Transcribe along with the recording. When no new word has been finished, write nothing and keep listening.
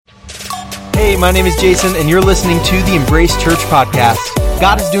Hey, my name is Jason, and you're listening to the Embrace Church podcast.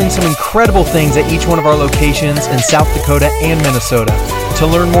 God is doing some incredible things at each one of our locations in South Dakota and Minnesota. To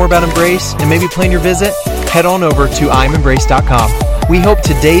learn more about Embrace and maybe plan your visit, head on over to imembrace.com. We hope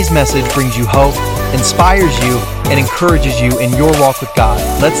today's message brings you hope, inspires you, and encourages you in your walk with God.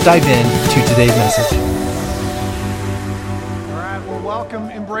 Let's dive into today's message. Welcome,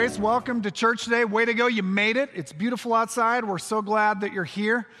 Embrace. Welcome to church today. Way to go. You made it. It's beautiful outside. We're so glad that you're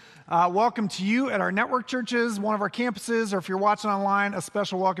here. Welcome to you at our network churches, one of our campuses, or if you're watching online, a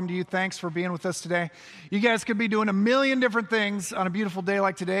special welcome to you. Thanks for being with us today. You guys could be doing a million different things on a beautiful day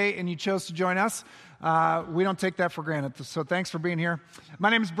like today, and you chose to join us. We don't take that for granted, so thanks for being here.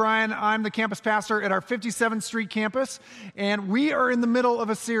 My name is Brian. I'm the campus pastor at our 57th Street campus, and we are in the middle of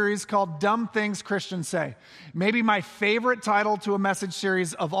a series called Dumb Things Christians Say. Maybe my favorite title to a message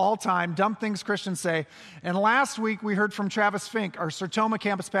series of all time, Dumb Things Christians Say. And last week, we heard from Travis Fink, our Sertoma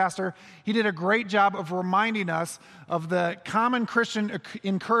campus pastor. He did a great job of reminding us of the common Christian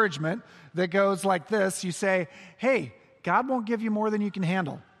encouragement that goes like this. You say, hey, God won't give you more than you can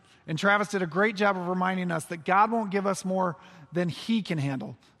handle. And Travis did a great job of reminding us that God won't give us more than He can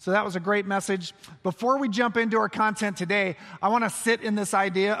handle. So that was a great message. Before we jump into our content today, I want to sit in this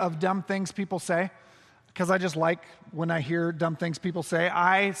idea of dumb things people say, because I just like when I hear dumb things people say.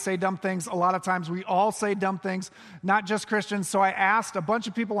 I say dumb things a lot of times. We all say dumb things, not just Christians. So I asked a bunch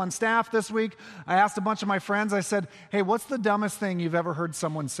of people on staff this week. I asked a bunch of my friends. I said, hey, what's the dumbest thing you've ever heard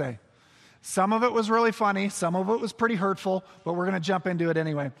someone say? Some of it was really funny. Some of it was pretty hurtful, but we're going to jump into it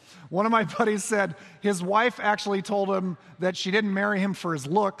anyway. One of my buddies said his wife actually told him that she didn't marry him for his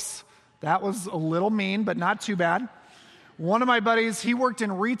looks. That was a little mean, but not too bad. One of my buddies, he worked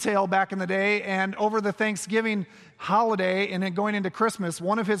in retail back in the day, and over the Thanksgiving holiday and then going into Christmas,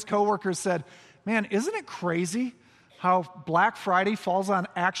 one of his coworkers said, man, isn't it crazy how Black Friday falls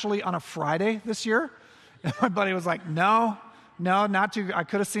actually on a Friday this year? And my buddy was like, No, not too. I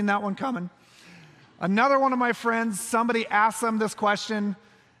could have seen that one coming. Another one of my friends, somebody asked them this question: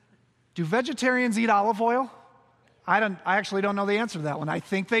 do vegetarians eat olive oil? I actually don't know the answer to that one. I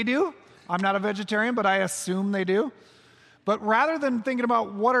think they do. I'm not a vegetarian, but I assume they do. But rather than thinking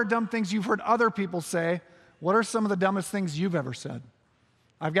about what are dumb things you've heard other people say, what are some of the dumbest things you've ever said?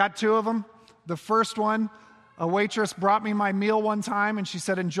 I've got two of them. The first one, a waitress brought me my meal one time, and she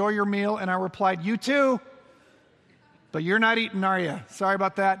said, enjoy your meal, and I replied, you too. But you're not eating, are you? Sorry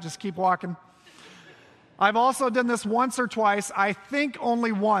about that. Just keep walking. I've also done this once or twice. I think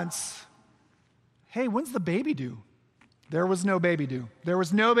only once. Hey, when's the baby due? There was no baby due. There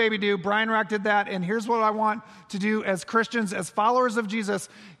was no baby due. Brian Rock did that. And here's what I want to do as Christians, as followers of Jesus.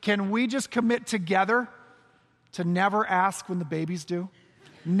 Can we just commit together to never ask when the baby's due?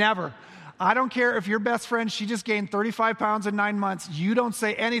 Never. I don't care if your best friend, she just gained 35 pounds in 9 months. You don't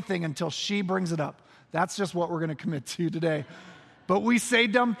say anything until she brings it up. That's just what we're going to commit to today. But we say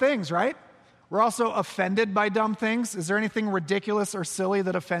dumb things, right? We're also offended by dumb things. Is there anything ridiculous or silly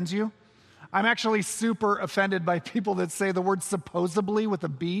that offends you? I'm actually super offended by people that say the word supposedly with a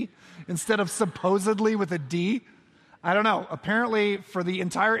B instead of supposedly with a D. I don't know. Apparently, for the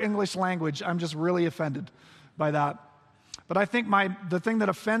entire English language, I'm just really offended by that. But I think the thing that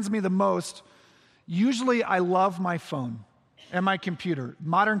offends me the most, usually I love my phone and my computer.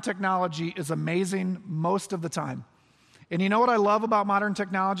 Modern technology is amazing most of the time. And you know what I love about modern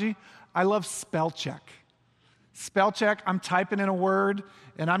technology? I love spell check. Spell check, I'm typing in a word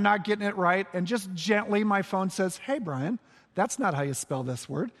and I'm not getting it right, and just gently my phone says, hey Brian, that's not how you spell this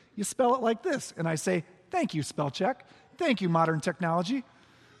word. You spell it like this. And I say, thank you, spell check. Thank you, modern technology.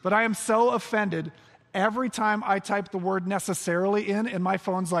 But I am so offended every time I type the word necessarily in, and my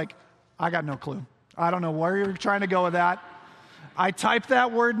phone's like, I got no clue. I don't know where you're trying to go with that. I type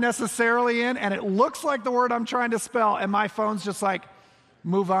that word necessarily in, and it looks like the word I'm trying to spell, and my phone's just like,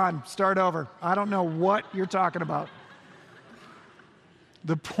 move on, start over. I don't know what you're talking about.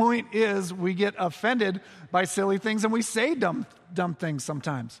 The point is, we get offended by silly things, and we say dumb things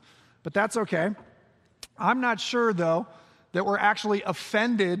sometimes. But that's okay. I'm not sure, though, that we're actually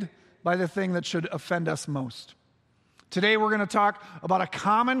offended by the thing that should offend us most. Today we're going to talk about a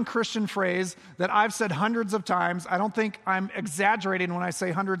common Christian phrase that I've said hundreds of times. I don't think I'm exaggerating when I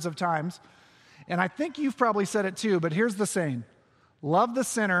say hundreds of times. And I think you've probably said it too, but here's the saying: love the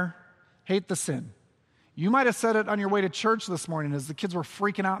sinner, hate the sin. You might have said it on your way to church this morning as the kids were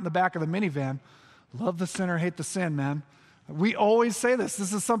freaking out in the back of the minivan. Love the sinner, hate the sin, man. We always say this.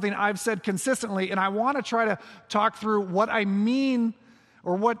 This is something I've said consistently, and I want to try to talk through what I mean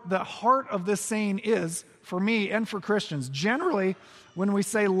or what the heart of this saying is for me and for Christians. Generally, when we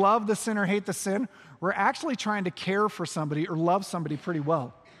say love the sinner, hate the sin, we're actually trying to care for somebody or love somebody pretty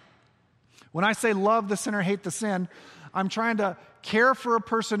well. When I say love the sinner, hate the sin, I'm trying to care for a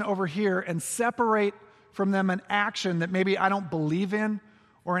person over here and separate from them an action that maybe I don't believe in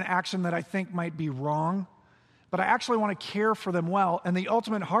or an action that I think might be wrong. But I actually want to care for them well. And the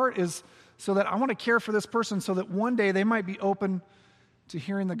ultimate heart is so that I want to care for this person so that one day they might be open to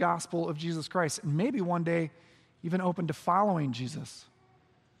hearing the gospel of Jesus Christ. And maybe one day even open to following Jesus.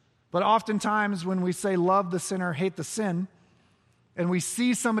 But oftentimes when we say love the sinner, hate the sin, and we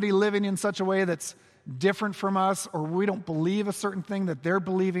see somebody living in such a way that's different from us, or we don't believe a certain thing that they're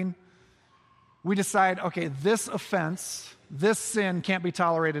believing, we decide, okay, this offense, this sin can't be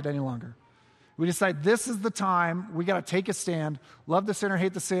tolerated any longer. We decide this is the time, we got to take a stand, love the sinner,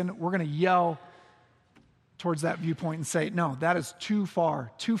 hate the sin. We're going to yell towards that viewpoint and say, no, that is too far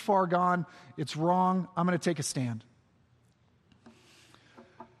gone. It's wrong. I'm going to take a stand.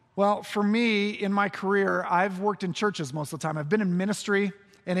 Well, for me, in my career, I've worked in churches most of the time. I've been in ministry,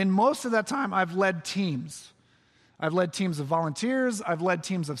 and in most of that time, I've led teams. I've led teams of volunteers. I've led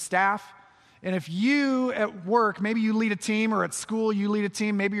teams of staff. And if you at work, maybe you lead a team, or at school you lead a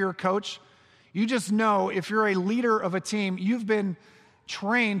team, maybe you're a coach, you just know if you're a leader of a team, you've been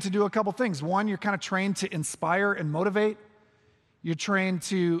trained to do a couple things. One, you're kind of trained to inspire and motivate. You're trained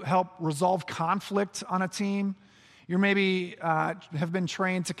to help resolve conflict on a team. You maybe have been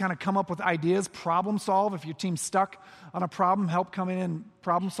trained to kind of come up with ideas, problem solve. If your team's stuck on a problem, help come in and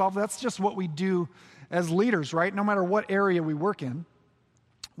problem solve. That's just what we do as leaders, right? No matter what area we work in.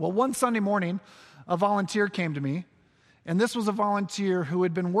 Well, one Sunday morning, a volunteer came to me, and this was a volunteer who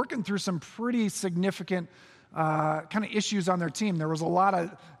had been working through some pretty significant kind of issues on their team. There was a lot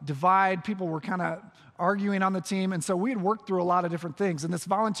of divide. People were kind of arguing on the team, and so we had worked through a lot of different things. And this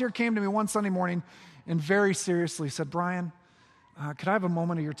volunteer came to me one Sunday morning and very seriously said, Brian, could I have a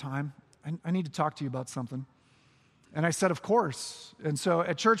moment of your time? I need to talk to you about something. And I said, of course. And so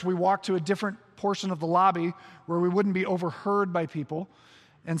at church, we walked to a different portion of the lobby where we wouldn't be overheard by people.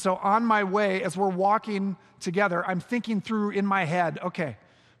 And so on my way, as we're walking together, I'm thinking through in my head, okay,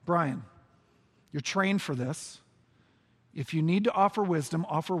 Brian, you're trained for this. If you need to offer wisdom,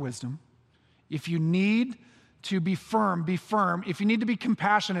 offer wisdom. If you need to be firm, be firm. If you need to be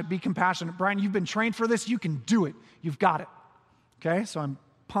compassionate, be compassionate. Brian, you've been trained for this. You can do it. You've got it. Okay, so I'm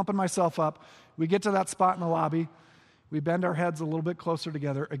pumping myself up. We get to that spot in the lobby. We bend our heads a little bit closer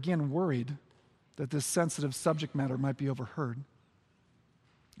together, again worried that this sensitive subject matter might be overheard.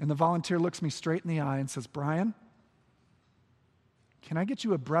 And the volunteer looks me straight in the eye and says, Brian, can I get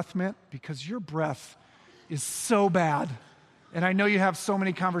you a breath mint? Because your breath is so bad. And I know you have so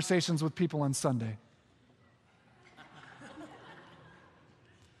many conversations with people on Sunday.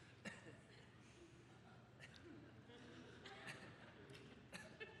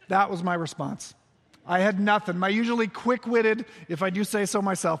 That was my response. I had nothing. My usually quick-witted, if I do say so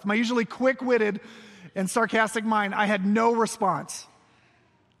myself, my usually quick-witted and sarcastic mind, I had no response.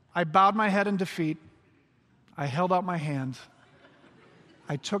 I bowed my head in defeat. I held out my hand.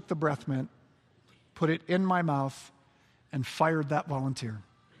 I took the breath mint, put it in my mouth, and fired that volunteer.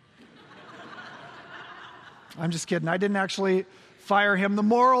 I'm just kidding. I didn't actually fire him. The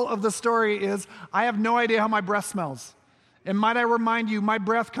moral of the story is I have no idea how my breath smells. And might I remind you, my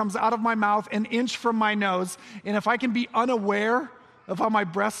breath comes out of my mouth an inch from my nose. And if I can be unaware of how my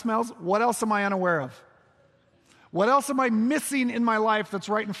breath smells, what else am I unaware of? What else am I missing in my life that's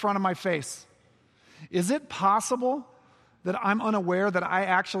right in front of my face? Is it possible that I'm unaware that I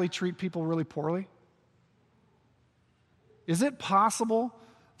actually treat people really poorly? Is it possible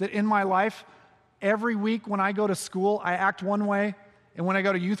that in my life, every week when I go to school, I act one way, and when I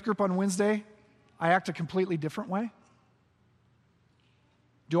go to youth group on Wednesday, I act a completely different way?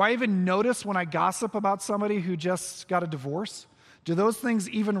 Do I even notice when I gossip about somebody who just got a divorce? Do those things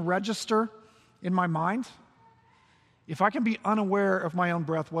even register in my mind? If I can be unaware of my own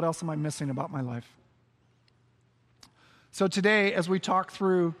breath, what else am I missing about my life? So today, as we talk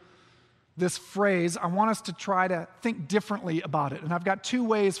through this phrase, I want us to try to think differently about it. And I've got two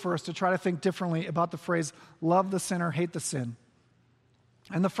ways for us to try to think differently about the phrase, love the sinner, hate the sin.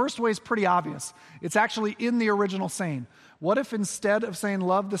 And the first way is pretty obvious. It's actually in the original saying. What if instead of saying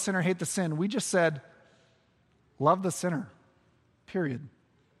love the sinner, hate the sin, we just said, love the sinner, period?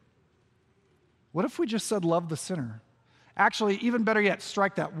 What if we just said love the sinner? Actually, even better yet,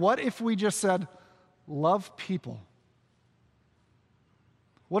 strike that. What if we just said love people?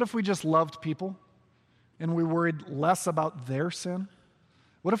 What if we just loved people and we worried less about their sin?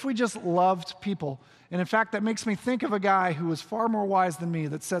 What if we just loved people? And in fact, that makes me think of a guy who was far more wise than me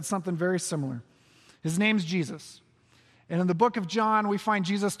that said something very similar. His name's Jesus. And in the book of John, we find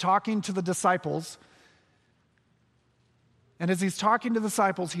Jesus talking to the disciples. And as he's talking to the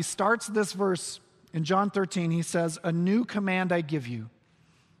disciples, he starts this verse in John 13. He says, "A new command I give you."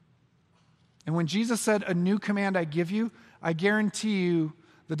 And when Jesus said, "A new command I give you," I guarantee you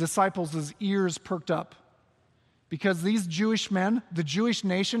the disciples' ears perked up. Because these Jewish men, the Jewish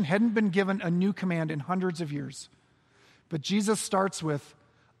nation, hadn't been given a new command in hundreds of years. But Jesus starts with,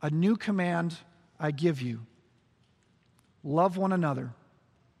 "A new command I give you. Love one another."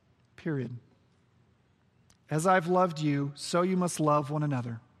 Period. "As I've loved you, so you must love one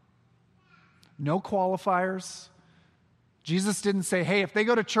another." No qualifiers. Jesus didn't say, "Hey, if they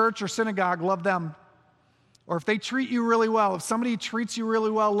go to church or synagogue, love them." Or if they treat you really well, if somebody treats you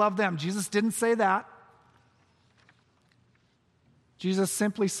really well, love them. Jesus didn't say that. Jesus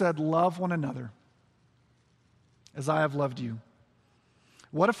simply said, "Love one another as I have loved you."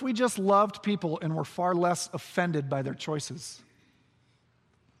 What if we just loved people and were far less offended by their choices?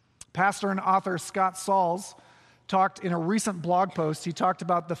 Pastor and author Scott Sauls talked in a recent blog post, he talked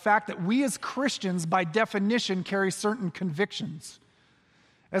about the fact that we as Christians, by definition, carry certain convictions.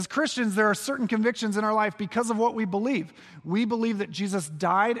 As Christians, there are certain convictions in our life because of what we believe. We believe that Jesus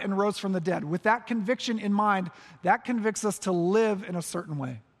died and rose from the dead. With that conviction in mind, that convicts us to live in a certain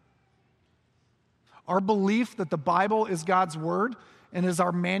way. Our belief that the Bible is God's word and is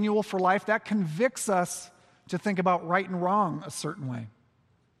our manual for life, that convicts us to think about right and wrong a certain way.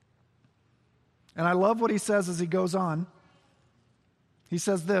 And I love what he says as he goes on. He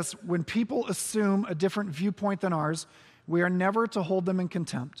says this, "When people assume a different viewpoint than ours, we are never to hold them in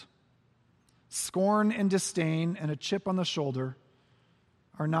contempt. Scorn and disdain and a chip on the shoulder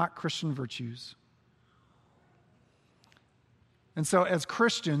are not Christian virtues." And so as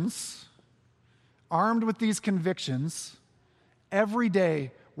Christians, armed with these convictions, every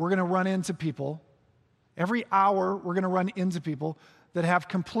day we're going to run into people, every hour we're going to run into people that have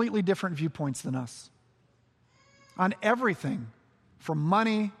completely different viewpoints than us. On everything, from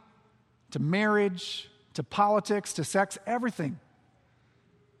money to marriage to politics to sex, everything.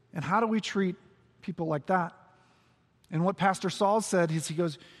 And how do we treat people like that? And what Pastor Saul said is, he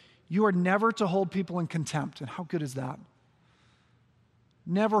goes, "You are never to hold people in contempt." And how good is that?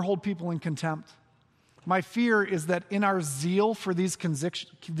 Never hold people in contempt. My fear is that in our zeal for these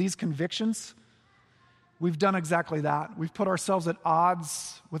convictions, we've done exactly that. We've put ourselves at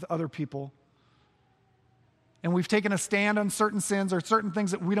odds with other people. And we've taken a stand on certain sins or certain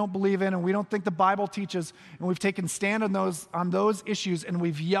things that we don't believe in and we don't think the Bible teaches. And we've taken stand on those issues and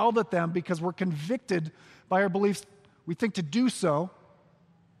we've yelled at them because we're convicted by our beliefs. We think to do so,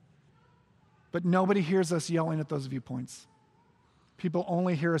 but nobody hears us yelling at those viewpoints. People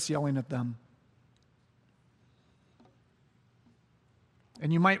only hear us yelling at them.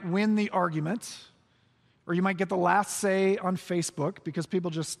 And you might win the argument, or you might get the last say on Facebook because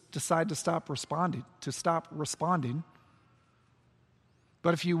people just decide to stop responding.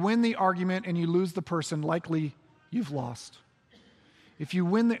 But if you win the argument and you lose the person, likely you've lost. If you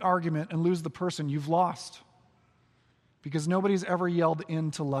win the argument and lose the person, you've lost. Because nobody's ever yelled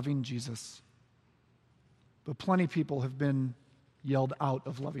into loving Jesus. But plenty of people have been yelled out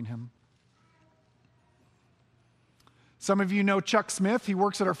of loving him. Some of you know Chuck Smith. He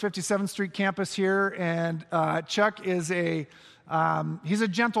works at our 57th Street campus here, and Chuck is he's a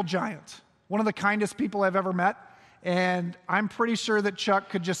gentle giant, one of the kindest people I've ever met, and I'm pretty sure that Chuck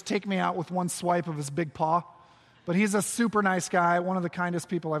could just take me out with one swipe of his big paw, but he's a super nice guy, one of the kindest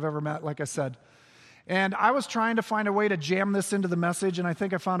people I've ever met, like I said. And I was trying to find a way to jam this into the message, and I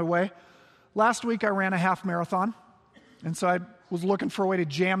think I found a way. Last week I ran a half marathon, and so I was looking for a way to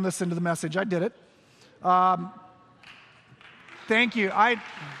jam this into the message. I did it. Thank you.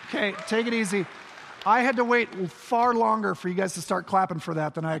 Okay, take it easy. I had to wait far longer for you guys to start clapping for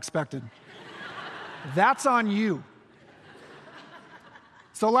that than I expected. That's on you.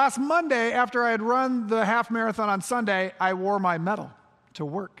 So last Monday, after I had run the half marathon on Sunday, I wore my medal to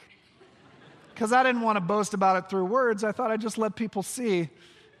work. Because I didn't want to boast about it through words. I thought I'd just let people see,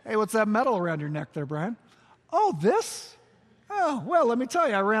 "Hey, what's that medal around your neck there, Brian?" "Oh, this? Oh, well, let me tell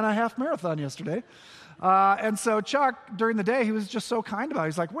you, I ran a half marathon yesterday." And so Chuck, during the day, he was just so kind about it.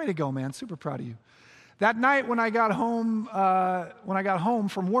 He's like, "Way to go, man. Super proud of you." That night when I got home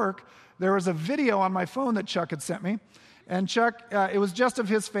from work, there was a video on my phone that Chuck had sent me. And Chuck, it was just of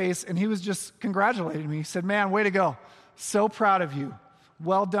his face, and he was just congratulating me. He said, "Man, way to go. So proud of you.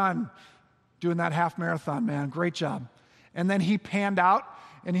 Well done doing that half marathon, man. Great job." And then he panned out,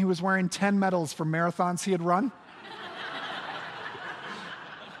 and he was wearing 10 medals for marathons he had run.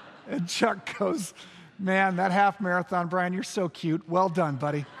 And Chuck goes, "Man, that half marathon, Brian, you're so cute. Well done,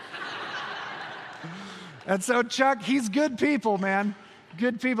 buddy." And so Chuck, he's good people, man.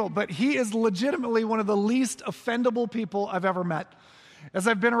 good people, but he is legitimately one of the least offendable people I've ever met. As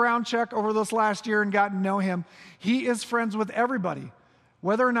I've been around Chuck over this last year and gotten to know him, he is friends with everybody,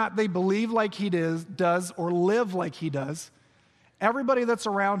 whether or not they believe like he does or live like he does. Everybody that's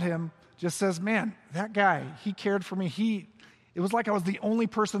around him just says, man, that guy, he cared for me. It was like I was the only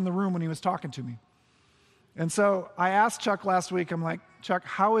person in the room when he was talking to me. And so I asked Chuck last week, I'm like, Chuck,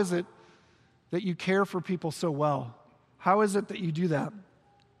 how is it that you care for people so well? How is it that you do that?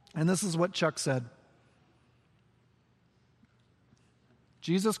 And this is what Chuck said.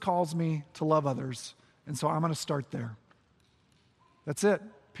 Jesus calls me to love others, and so I'm going to start there. That's it,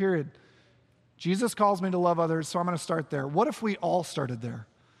 period. Jesus calls me to love others, so I'm going to start there. What if we all started there?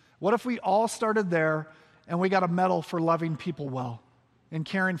 What if we all started there and we got a medal for loving people well and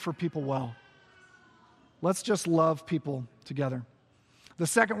caring for people well? Let's just love people together. The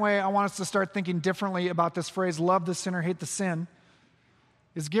second way I want us to start thinking differently about this phrase, love the sinner, hate the sin,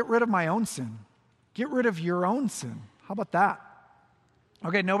 is get rid of my own sin. Get rid of your own sin. How about that?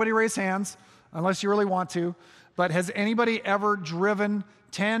 Okay, nobody raise hands unless you really want to, but has anybody ever driven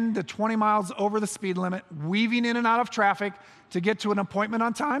 10 to 20 miles over the speed limit, weaving in and out of traffic to get to an appointment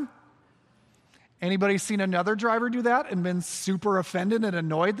on time? Anybody seen another driver do that and been super offended and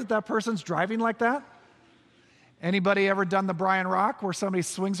annoyed that that person's driving like that? Anybody ever done the Brian Rock where somebody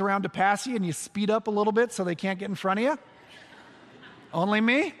swings around to pass you and you speed up a little bit so they can't get in front of you? Only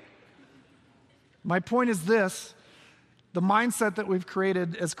me? My point is this. The mindset that we've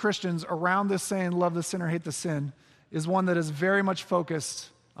created as Christians around this saying, love the sinner, hate the sin, is one that is very much focused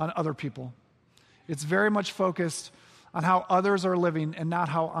on other people. It's very much focused on how others are living and not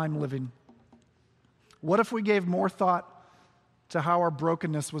how I'm living. What if we gave more thought to how our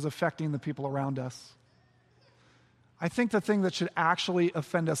brokenness was affecting the people around us? I think the thing that should actually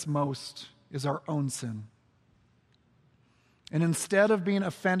offend us most is our own sin. And instead of being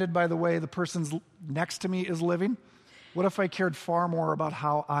offended by the way the person next to me is living, what if I cared far more about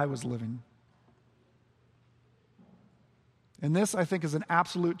how I was living? And this, I think, is an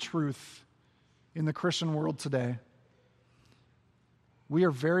absolute truth in the Christian world today. We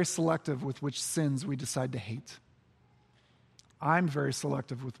are very selective with which sins we decide to hate. I'm very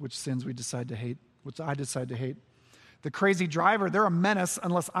selective with which sins we decide to hate, which I decide to hate. The crazy driver, they're a menace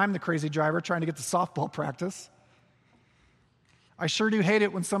unless I'm the crazy driver trying to get to softball practice. I sure do hate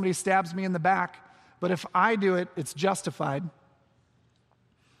it when somebody stabs me in the back, but if I do it, it's justified.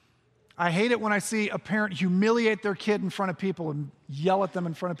 I hate it when I see a parent humiliate their kid in front of people and yell at them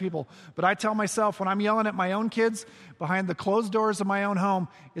in front of people. But I tell myself, when I'm yelling at my own kids behind the closed doors of my own home,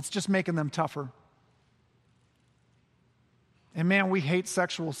 it's just making them tougher. And man, we hate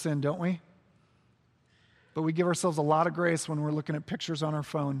sexual sin, don't we? But we give ourselves a lot of grace when we're looking at pictures on our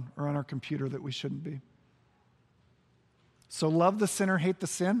phone or on our computer that we shouldn't be. So love the sinner, hate the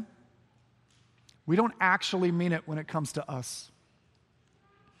sin. We don't actually mean it when it comes to us.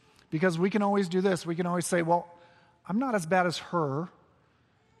 Because we can always do this. We can always say, well, I'm not as bad as her,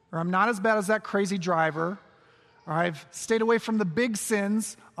 or I'm not as bad as that crazy driver, or I've stayed away from the big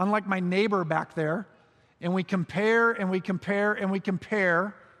sins, unlike my neighbor back there. And we compare and we compare and we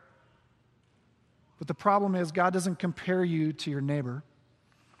compare. But the problem is God doesn't compare you to your neighbor.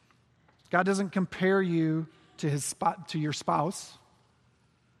 God doesn't compare you to your spouse.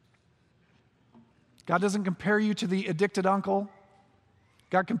 God doesn't compare you to the addicted uncle.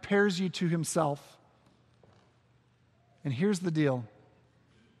 God compares you to himself. And here's the deal.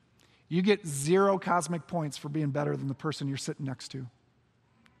 You get 0 cosmic points for being better than the person you're sitting next to.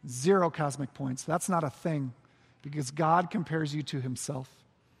 0 cosmic points. That's not a thing because God compares you to himself.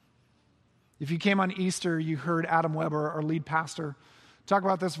 If you came on Easter, you heard Adam Weber, our lead pastor, talk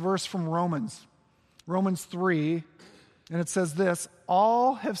about this verse from Romans 3, and it says this,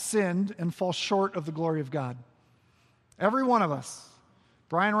 all have sinned and fall short of the glory of God. Every one of us,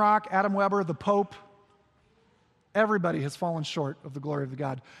 Brian Rock, Adam Weber, the Pope, everybody has fallen short of the glory of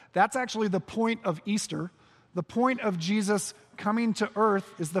God. That's actually the point of Easter. The point of Jesus coming to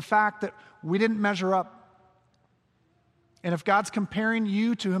earth is the fact that we didn't measure up. And if God's comparing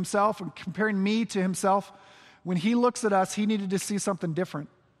you to himself and comparing me to himself, when he looks at us, he needed to see something different.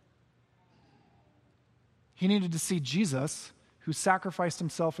 He needed to see Jesus who sacrificed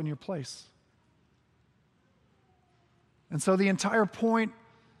himself in your place. And so the entire point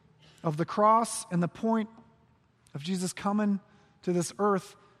of the cross and the point of Jesus coming to this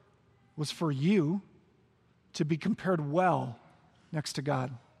earth was for you to be compared well next to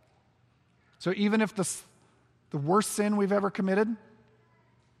God. So even if the worst sin we've ever committed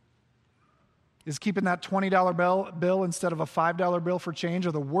is keeping that $20 bill instead of a $5 bill for change,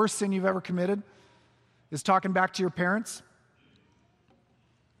 or the worst sin you've ever committed is talking back to your parents,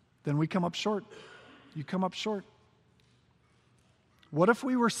 then we come up short. You come up short. What if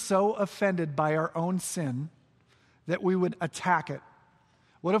we were so offended by our own sin that we would attack it?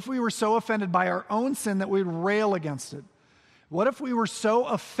 What if we were so offended by our own sin that we would rail against it? What if we were so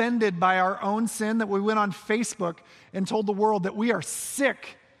offended by our own sin that we went on Facebook and told the world that we are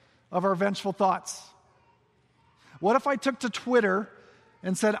sick of our vengeful thoughts? What if I took to Twitter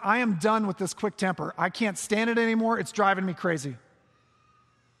and said, I am done with this quick temper. I can't stand it anymore. It's driving me crazy.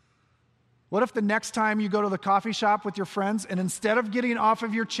 What if the next time you go to the coffee shop with your friends and instead of getting off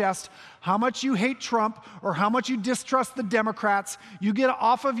of your chest how much you hate Trump or how much you distrust the Democrats, you get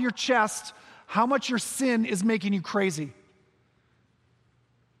off of your chest how much your sin is making you crazy?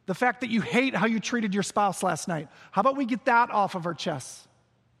 The fact that you hate how you treated your spouse last night. How about we get that off of our chests?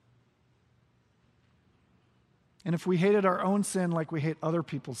 And if we hated our own sin like we hate other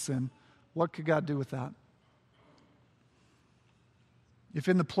people's sin, what could God do with that? If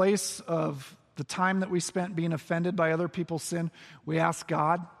in the place of the time that we spent being offended by other people's sin, we ask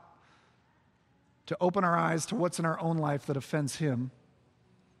God to open our eyes to what's in our own life that offends Him,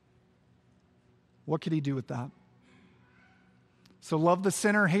 what could He do with that? So love the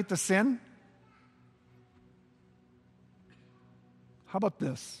sinner, hate the sin? How about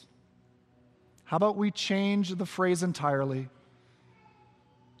this? How about we change the phrase entirely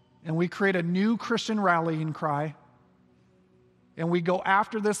and we create a new Christian rallying cry? And we go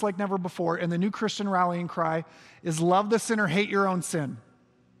after this like never before. And the new Christian rallying cry is love the sinner, hate your own sin.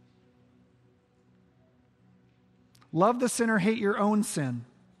 Love the sinner, hate your own sin.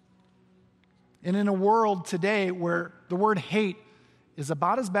 And in a world today where the word hate is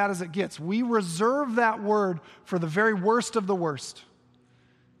about as bad as it gets, we reserve that word for the very worst of the worst.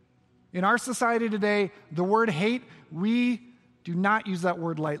 In our society today, the word hate, we do not use that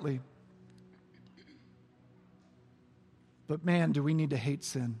word lightly. But man, do we need to hate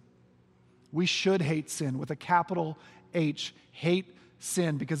sin. We should hate sin with a capital H. Hate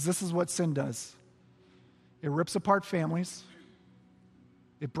sin, because this is what sin does. It rips apart families.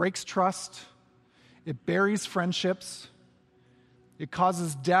 It breaks trust. It buries friendships. It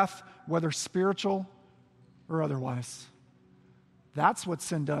causes death, whether spiritual or otherwise. That's what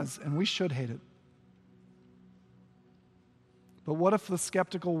sin does, and we should hate it. But what if a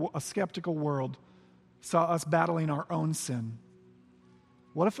skeptical world saw us battling our own sin?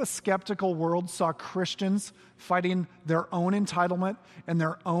 What if a skeptical world saw Christians fighting their own entitlement and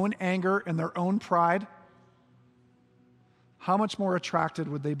their own anger and their own pride? How much more attracted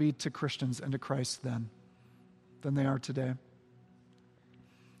would they be to Christians and to Christ then than they are today?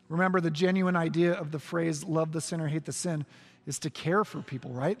 Remember, the genuine idea of the phrase, love the sinner, hate the sin, is to care for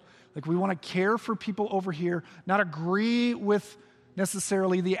people, right? Like we want to care for people over here, not agree with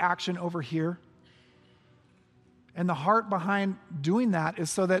necessarily the action over here. And the heart behind doing that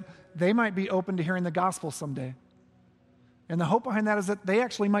is so that they might be open to hearing the gospel someday. And the hope behind that is that they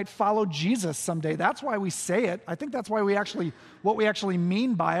actually might follow Jesus someday. That's why we say it. I think that's why what we actually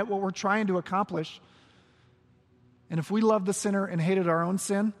mean by it, what we're trying to accomplish. And if we loved the sinner and hated our own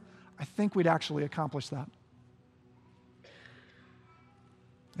sin, I think we'd actually accomplish that.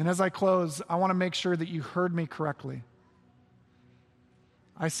 And as I close, I want to make sure that you heard me correctly.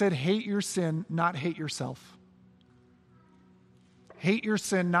 I said hate your sin, not hate yourself. Hate your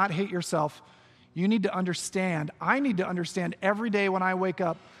sin, not hate yourself. You need to understand, I need to understand every day when I wake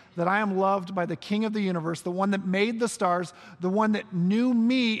up that I am loved by the King of the universe, the one that made the stars, the one that knew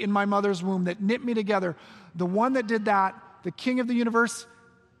me in my mother's womb, that knit me together, the one that did that, the King of the universe.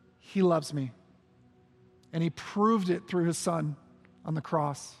 He loves me. And He proved it through His Son on the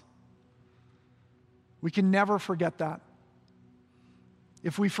cross. We can never forget that.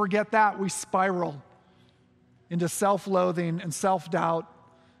 If we forget that, we spiral into self-loathing and self-doubt,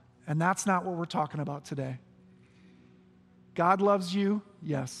 and that's not what we're talking about today. God loves you,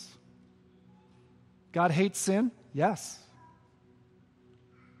 yes. God hates sin, yes.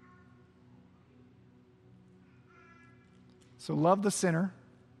 So love the sinner,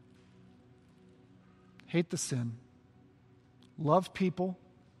 hate the sin. Love people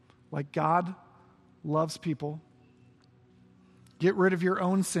like God loves people. Get rid of your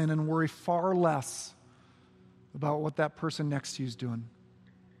own sin and worry far less about what that person next to you is doing.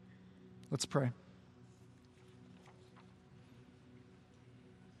 Let's pray.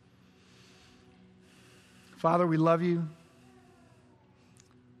 Father, we love you.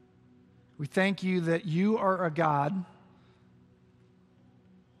 We thank you that you are a God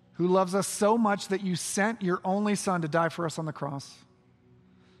who loves us so much that you sent your only Son to die for us on the cross.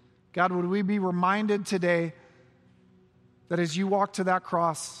 God, would we be reminded today that as you walked to that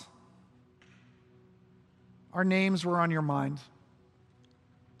cross, our names were on your mind.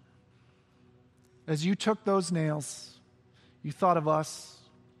 as you took those nails, you thought of us.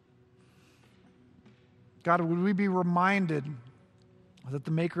 God, would we be reminded that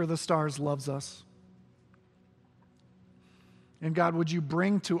the maker of the stars loves us? And God, would you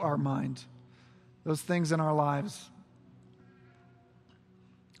bring to our mind those things in our lives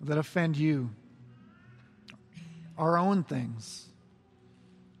that offend you, our own things?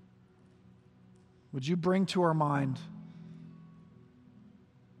 Would you bring to our mind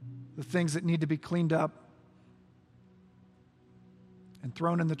the things that need to be cleaned up and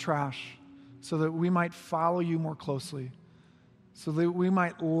thrown in the trash so that we might follow you more closely, so that we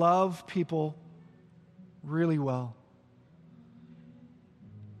might love people really well,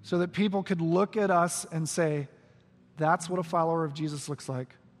 so that people could look at us and say, that's what a follower of Jesus looks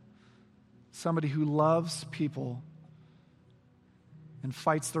like. Somebody who loves people and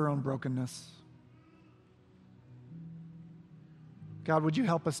fights their own brokenness. God, would you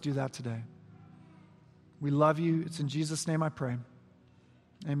help us do that today? We love you. It's in Jesus' name I pray.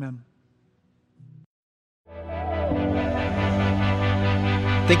 Amen.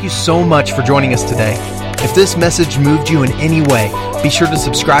 Thank you so much for joining us today. If this message moved you in any way, be sure to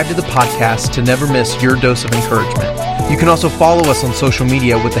subscribe to the podcast to never miss your dose of encouragement. You can also follow us on social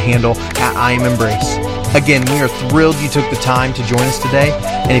media with the handle @IamEmbrace. Again, we are thrilled you took the time to join us today.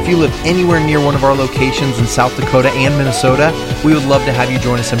 And if you live anywhere near one of our locations in South Dakota and Minnesota, we would love to have you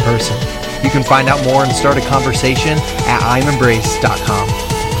join us in person. You can find out more and start a conversation at IamEmbrace.com.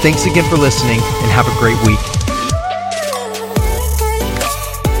 Thanks again for listening, and have a great week.